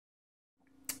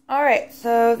Alright,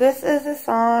 so this is a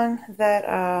song that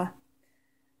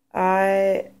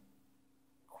I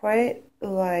quite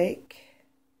like,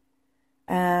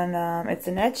 and it's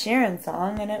an Ed Sheeran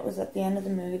song, and it was at the end of the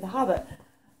movie The Hobbit.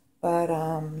 But,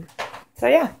 so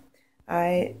yeah,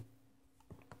 I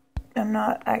am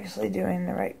not actually doing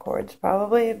the right chords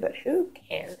probably, but who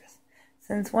cares?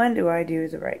 Since when do I do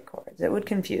the right chords? It would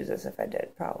confuse us if I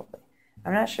did, probably.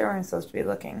 I'm not sure where I'm supposed to be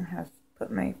looking. I've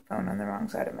put my phone on the wrong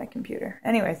side of my computer.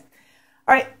 Anyways,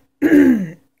 all right.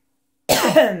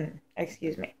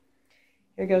 Excuse me.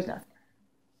 Here goes nothing.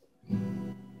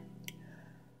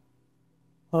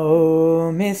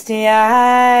 Oh, misty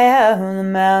eye of the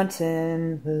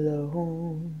mountain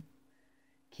below,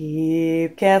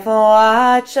 keep careful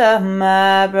watch of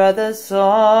my brother's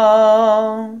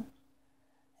soul,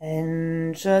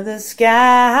 and should the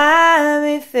sky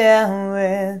be filled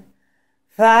with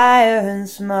fire and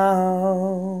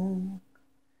smoke,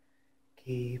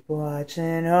 keep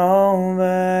watching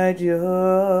over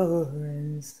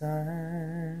during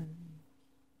sun.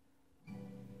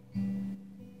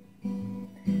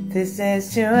 This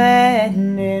is to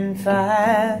end in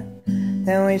fire,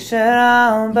 then we should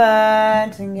all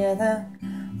burn together.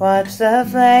 Watch the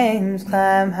flames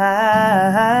climb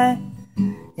high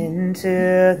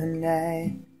into the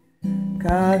night.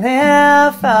 Calling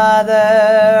our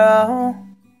Father, oh,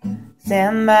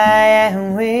 stand by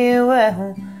and we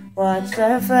will watch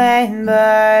the flame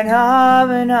burn up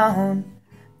and on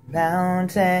the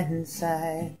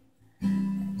mountainside.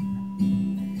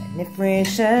 And if we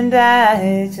should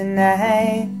die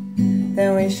tonight,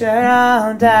 then we should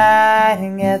all die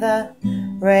together.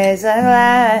 Raise a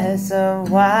glass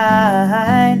of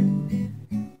wine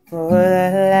for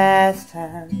the last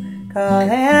time. Calling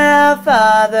our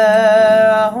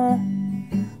Father, oh,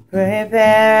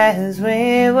 prepare as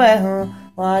we will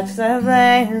watch the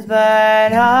flames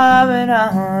burn up and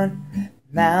on the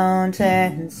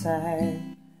mountainside.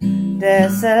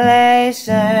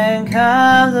 Desolation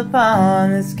comes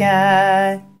upon the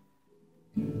sky.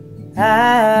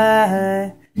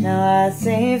 Now I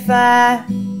see fire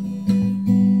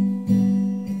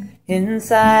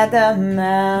inside the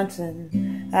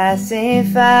mountain. I see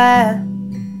fire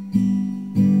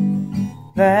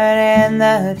burning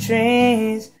the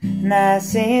trees, and I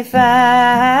see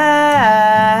fire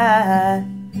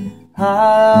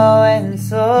hollowing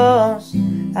souls.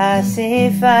 I see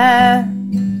fire,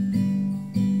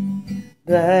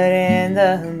 blood in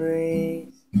the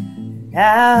breeze, and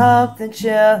I hope that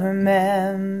you'll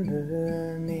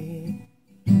remember me.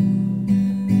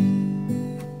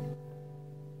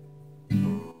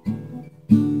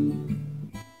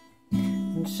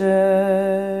 And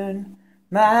should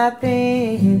my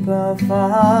people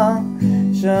fall,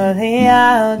 surely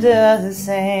I'll do the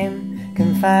same.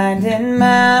 Confined in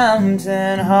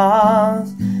mountain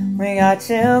halls, we got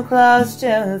too close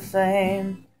to the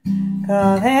flame.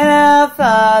 Calling our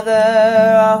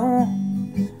Father, oh,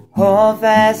 hold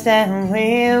fast and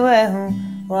we will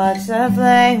watch the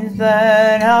flames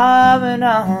burn up and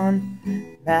on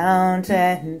the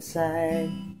mountainside.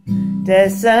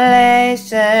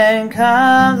 Desolation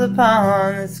comes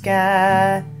upon the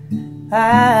sky.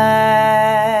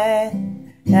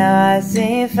 Now I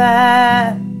see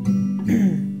fire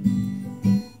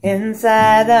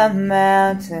inside the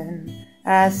mountain.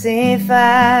 I see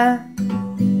fire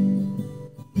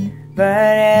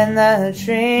burning the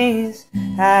trees.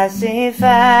 I see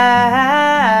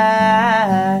fire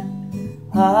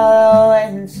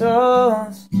hollowing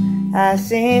souls. I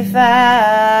see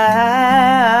fire,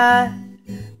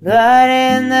 blood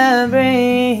in the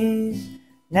breeze.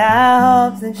 Now I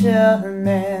hope that you'll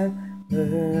remember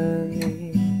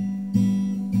me.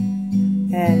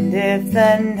 And if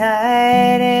the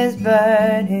night is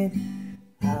burning,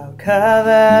 I'll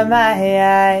cover my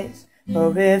eyes.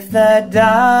 For if the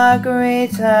dark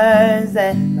returns,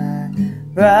 then my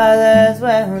brothers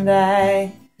will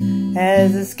die.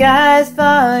 As the sky's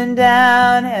falling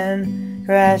down and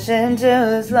crash into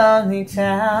this lonely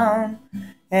town,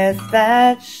 it's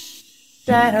that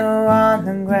shadow on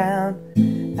the ground.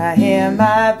 I hear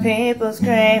my people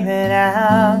screaming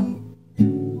out.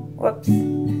 Whoops.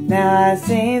 Now I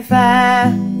see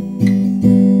fire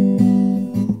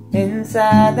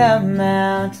inside the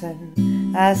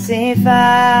mountain. I see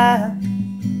fire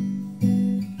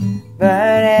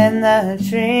burning the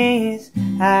trees.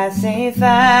 I see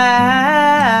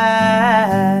fire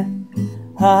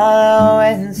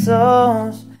hollowing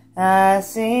souls. I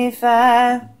see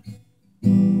fire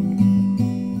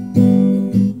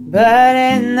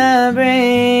burning the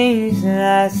breeze. And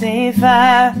I see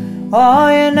fire. Oh,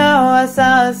 you know I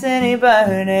saw a city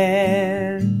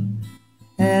burning.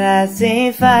 And I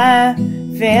see fire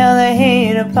feel the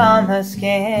heat upon my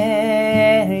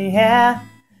skin, yeah.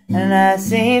 And I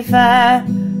see fire,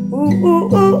 ooh,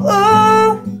 ooh, ooh,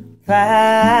 ooh,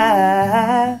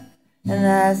 fire. And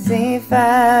I see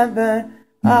fire burn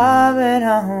up and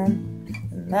on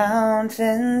the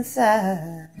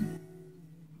mountainside.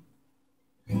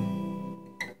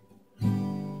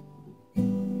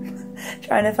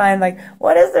 Trying to find, like,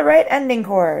 what is the right ending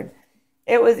chord?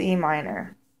 It was E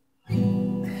minor.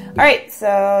 Alright,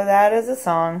 so that is a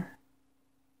song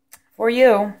for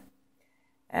you.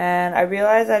 And I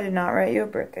realize I did not write you a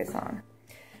birthday song.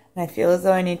 And I feel as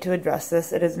though I need to address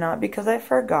this. It is not because I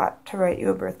forgot to write you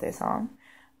a birthday song.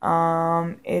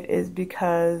 It is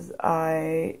because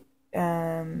I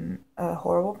am a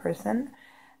horrible person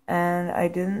and I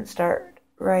didn't start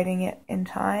writing it in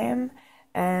time.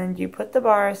 And you put the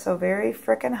bar so very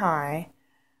frickin' high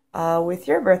with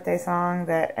your birthday song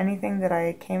that anything that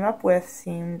I came up with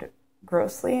seemed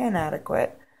grossly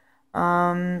inadequate.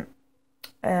 And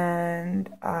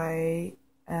I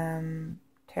am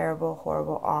terrible,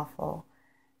 horrible, awful.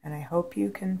 And I hope you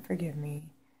can forgive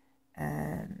me.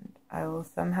 And I will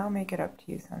somehow make it up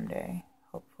to you someday,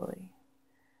 hopefully.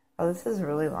 Oh, this is a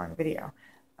really long video.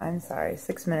 I'm sorry,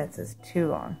 6 minutes is too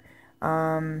long.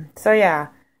 So yeah,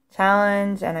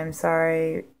 challenge, and I'm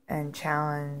sorry, and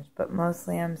challenge, but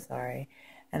mostly I'm sorry,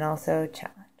 and also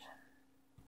challenge.